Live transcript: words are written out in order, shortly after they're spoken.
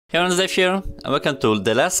Hey everyone, Dave here, and welcome to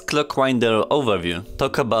the last Clockwinder overview.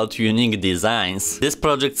 Talk about unique designs. This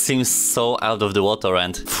project seems so out of the water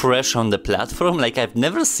and fresh on the platform, like I've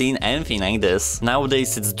never seen anything like this.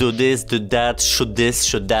 Nowadays it's do this, do that, shoot this,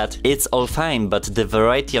 shoot that. It's all fine, but the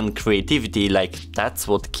variety and creativity, like that's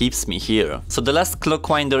what keeps me here. So the last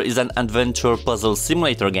Clockwinder is an adventure puzzle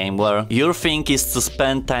simulator game where your thing is to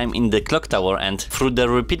spend time in the clock tower and through the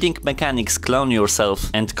repeating mechanics clone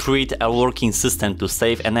yourself and create a working system to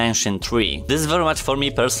save an ancient tree. This very much for me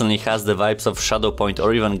personally has the vibes of Shadowpoint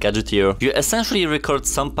or even Gadgeteer. You essentially record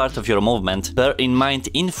some part of your movement, bear in mind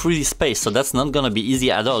in 3D space, so that's not gonna be easy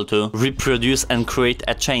at all to reproduce and create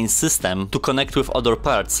a chain system to connect with other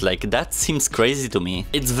parts. Like that seems crazy to me.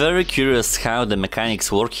 It's very curious how the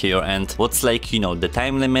mechanics work here and what's like, you know, the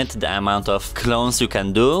time limit, the amount of clones you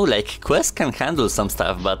can do. Like Quest can handle some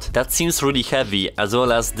stuff, but that seems really heavy, as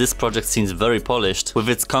well as this project seems very polished with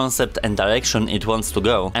its concept and direction it wants to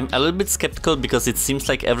go. I'm a little bit skeptical because it seems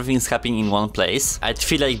like everything's happening in one place. I'd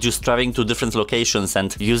feel like just traveling to different locations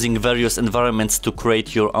and using various environments to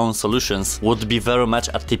create your own solutions would be very much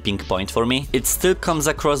a tipping point for me. It still comes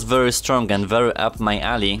across very strong and very up my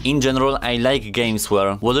alley. In general, I like games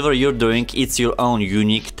where whatever you're doing, it's your own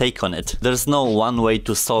unique take on it. There's no one way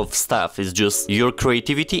to solve stuff, it's just your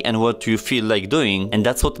creativity and what you feel like doing, and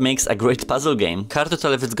that's what makes a great puzzle game. Hard to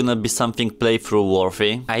tell if it's gonna be something playthrough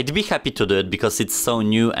worthy. I'd be happy to do it because it's so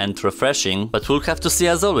new and refreshing, but we'll have to see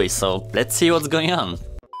as always, so let's see what's going on.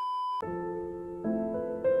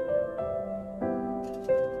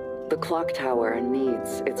 The clock tower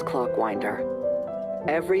needs its Clockwinder.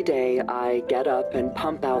 Every day I get up and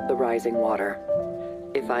pump out the rising water.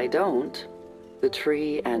 If I don't, the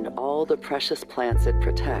tree and all the precious plants it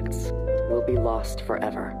protects will be lost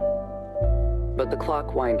forever. But the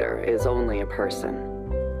Clockwinder is only a person,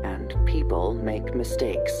 and people make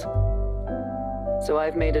mistakes. So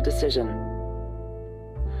I've made a decision.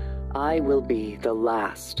 I will be the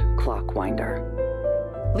last Clockwinder.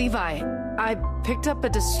 Levi, I picked up a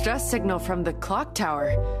distress signal from the clock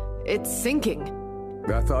tower. It's sinking.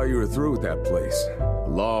 I thought you were through with that place a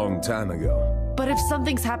long time ago. But if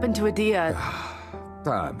something's happened to Adia...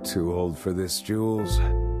 I'm too old for this, Jules.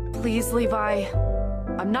 Please, Levi.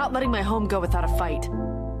 I'm not letting my home go without a fight.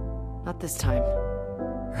 Not this time.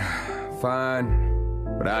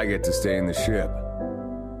 Fine, but I get to stay in the ship.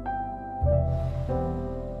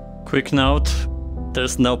 Quick note,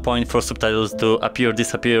 there's no point for subtitles to appear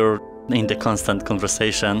disappear in the constant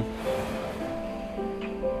conversation.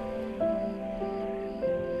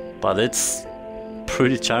 But it's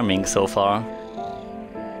pretty charming so far.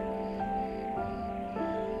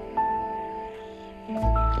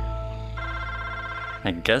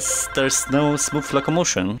 I guess there's no smooth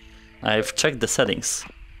locomotion. I've checked the settings.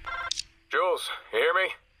 Jules, you hear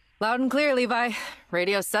me? Loud and clear, Levi.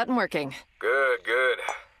 Radio set and working. Good, good.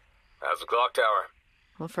 How's the clock tower?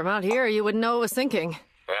 Well, from out here, you wouldn't know it was sinking.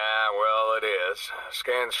 Yeah, well, it is.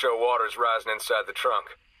 Scans show water's rising inside the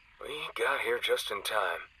trunk. We got here just in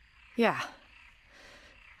time. Yeah.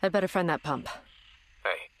 I'd better find that pump.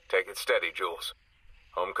 Hey, take it steady, Jules.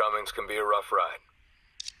 Homecomings can be a rough ride.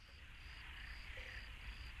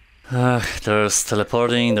 There's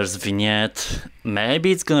teleporting, there's vignette.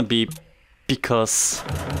 Maybe it's gonna be because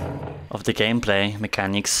of the gameplay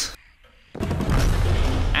mechanics.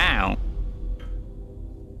 Ow!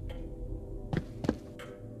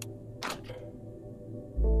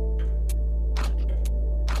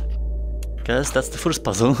 Guess that's the first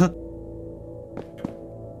puzzle.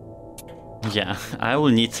 Yeah, I will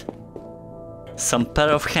need some pair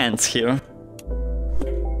of hands here.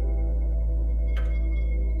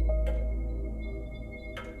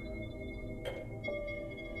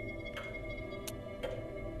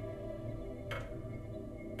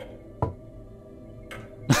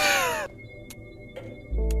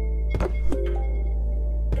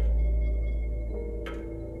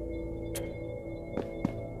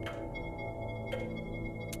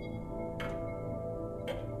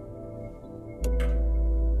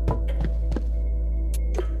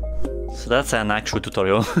 So that's an actual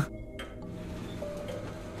tutorial.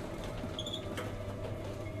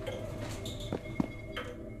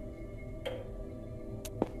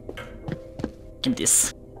 Give me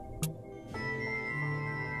this.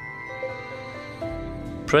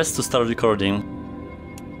 Press to start recording.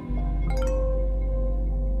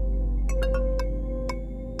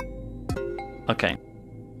 Okay.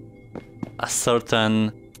 A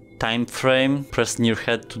certain time frame, press near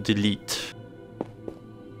head to delete.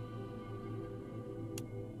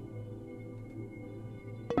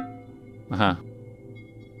 Aha.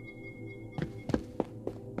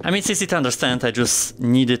 I mean, it's easy to understand, I just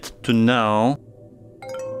needed to know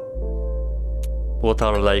what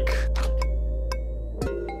are like...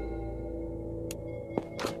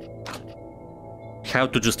 how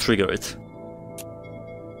to just trigger it.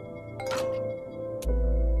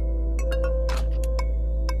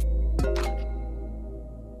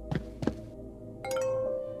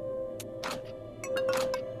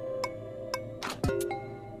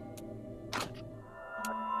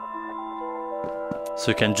 So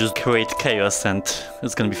you can just create chaos and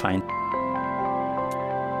it's gonna be fine.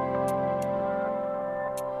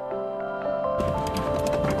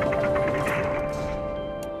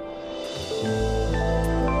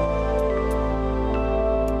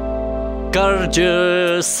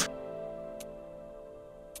 Gorgeous!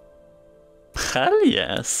 Hell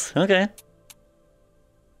yes, okay.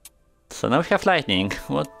 So now we have lightning.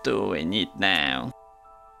 What do we need now?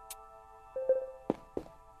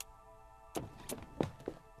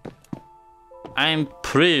 I'm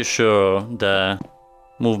pretty sure the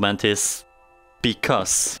movement is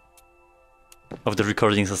because of the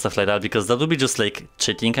recordings and stuff like that, because that would be just like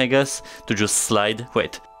cheating, I guess, to just slide.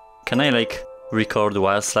 Wait, can I like record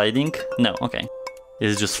while sliding? No, okay.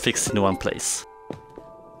 It's just fixed in one place.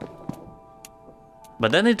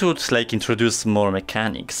 But then it would like introduce more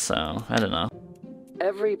mechanics, so I don't know.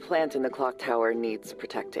 Every plant in the clock tower needs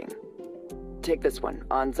protecting. Take this one.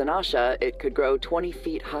 On Zanasha, it could grow 20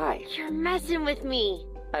 feet high. You're messing with me.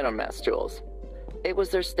 I don't mess, Jules. It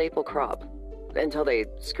was their staple crop. Until they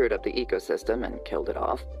screwed up the ecosystem and killed it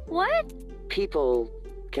off. What? People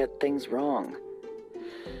get things wrong.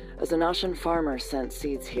 A Zanashan farmer sent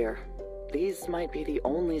seeds here. These might be the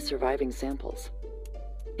only surviving samples.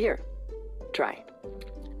 Here, try.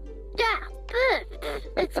 Yeah,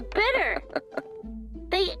 it's bitter.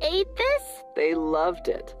 They ate this? They loved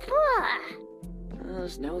it. Ugh.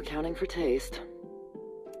 There's no accounting for taste.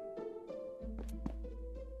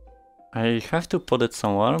 I have to put it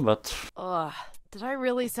somewhere, but... Ugh, did I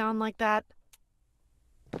really sound like that?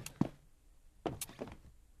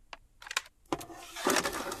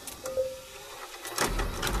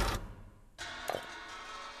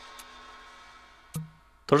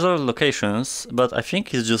 Those are locations, but I think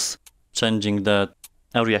he's just changing the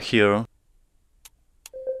area here.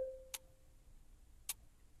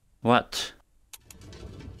 What?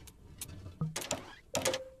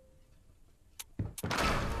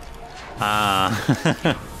 Ah,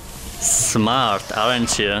 smart,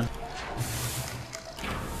 aren't you?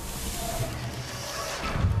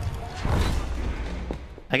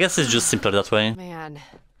 I guess it's just simpler that way. Man,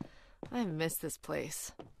 I miss this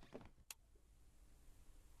place.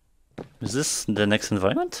 Is this the next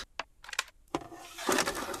environment?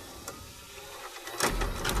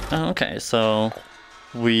 Oh, okay, so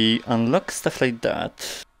we unlock stuff like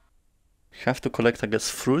that. Have to collect, I guess,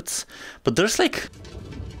 fruits. But there's like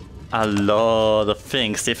a lot of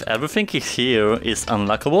things. If everything here is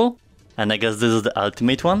unlockable, and I guess this is the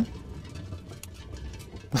ultimate one?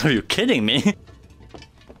 Are you kidding me?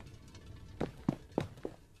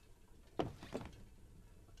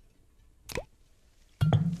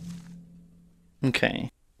 Okay.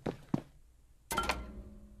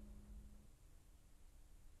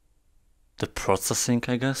 The processing,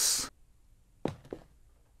 I guess.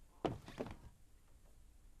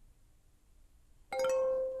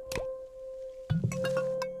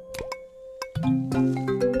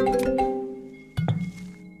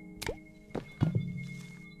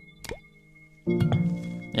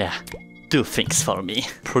 Yeah, do things for me.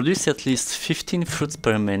 Produce at least 15 fruits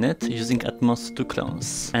per minute using at most 2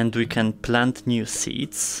 clones. And we can plant new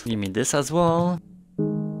seeds. Give me this as well.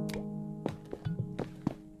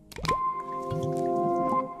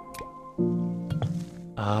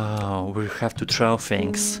 Oh, we have to throw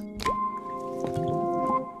things.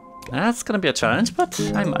 That's gonna be a challenge, but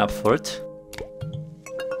I'm up for it.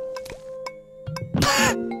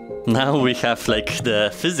 Now we have like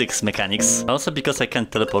the physics mechanics. Also because I can't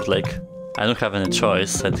teleport, like I don't have any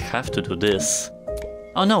choice. I'd have to do this.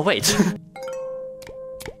 Oh no, wait.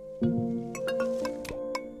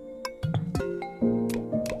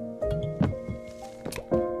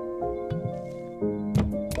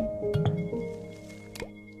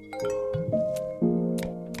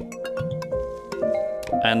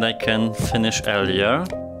 And I can finish earlier.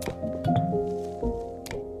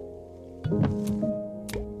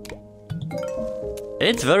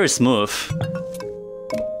 It's very smooth.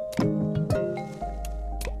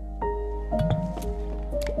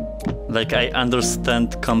 Like I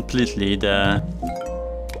understand completely the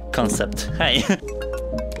concept. Hey!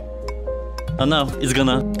 Oh no, it's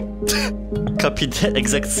gonna copy the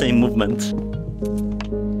exact same movement.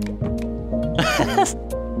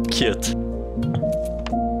 Cute.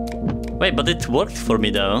 Wait, but it worked for me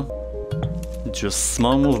though. just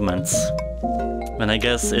small movements. And I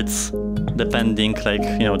guess it's depending, like,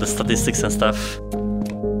 you know, the statistics and stuff.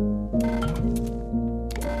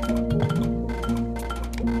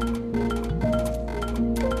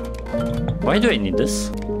 Why do I need this?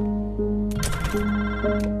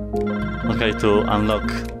 Okay, to unlock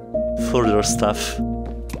further stuff.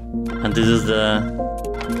 And this is the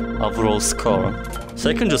overall score. So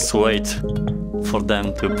I can just wait for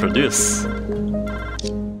them to produce.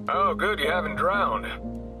 Oh, good, you haven't drowned.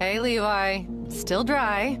 Hey, Levi. Still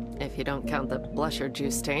dry, if you don't count the blusher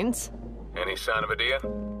juice stains. Any sign of a deer?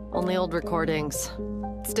 Only old recordings.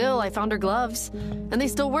 Still, I found her gloves, and they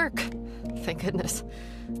still work. Thank goodness.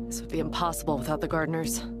 This would be impossible without the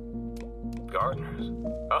gardeners. Gardeners?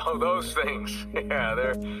 Oh, those things. Yeah,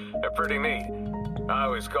 they're pretty neat. I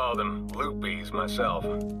always call them loopies myself.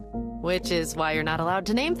 Which is why you're not allowed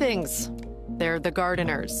to name things. They're the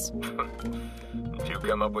gardeners. Did you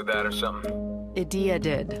come up with that or something? Idia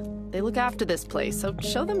did. They look after this place, so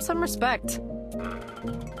show them some respect.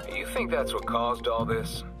 You think that's what caused all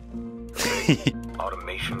this?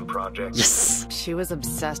 Automation project? Yes! She was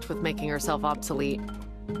obsessed with making herself obsolete.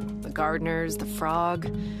 The gardeners, the frog,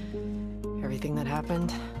 everything that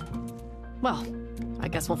happened. Well, I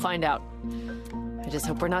guess we'll find out. I just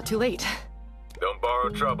hope we're not too late. Don't borrow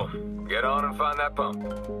trouble. Get on and find that pump.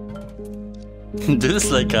 This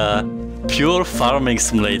is like a pure farming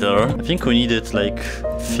simulator. I think we needed like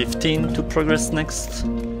 15 to progress next.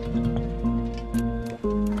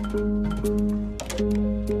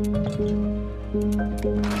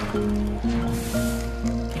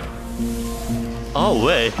 Oh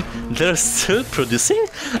wait, they're still producing?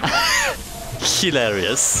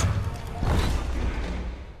 Hilarious.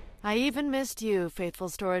 I even missed you, Faithful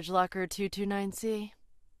Storage Locker 229C.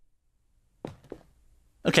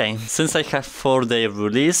 Okay, since I have 4-day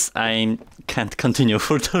release, I can't continue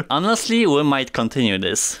further. Honestly, we might continue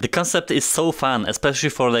this. The concept is so fun, especially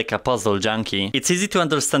for like a puzzle junkie. It's easy to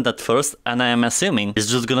understand at first, and I am assuming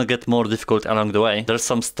it's just gonna get more difficult along the way. There's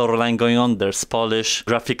some storyline going on, there's polish,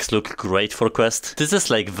 graphics look great for Quest. This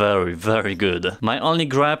is like very, very good. My only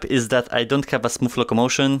gripe is that I don't have a smooth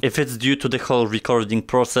locomotion. If it's due to the whole recording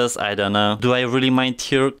process, I don't know. Do I really mind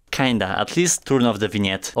here? Kinda, at least turn off the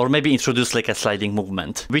vignette. Or maybe introduce like a sliding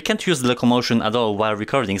movement. We can't use the locomotion at all while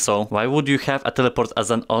recording, so why would you have a teleport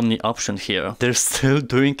as an only option here? They're still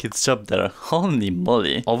doing its job there. Holy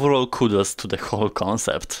moly. Overall kudos to the whole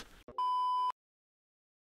concept.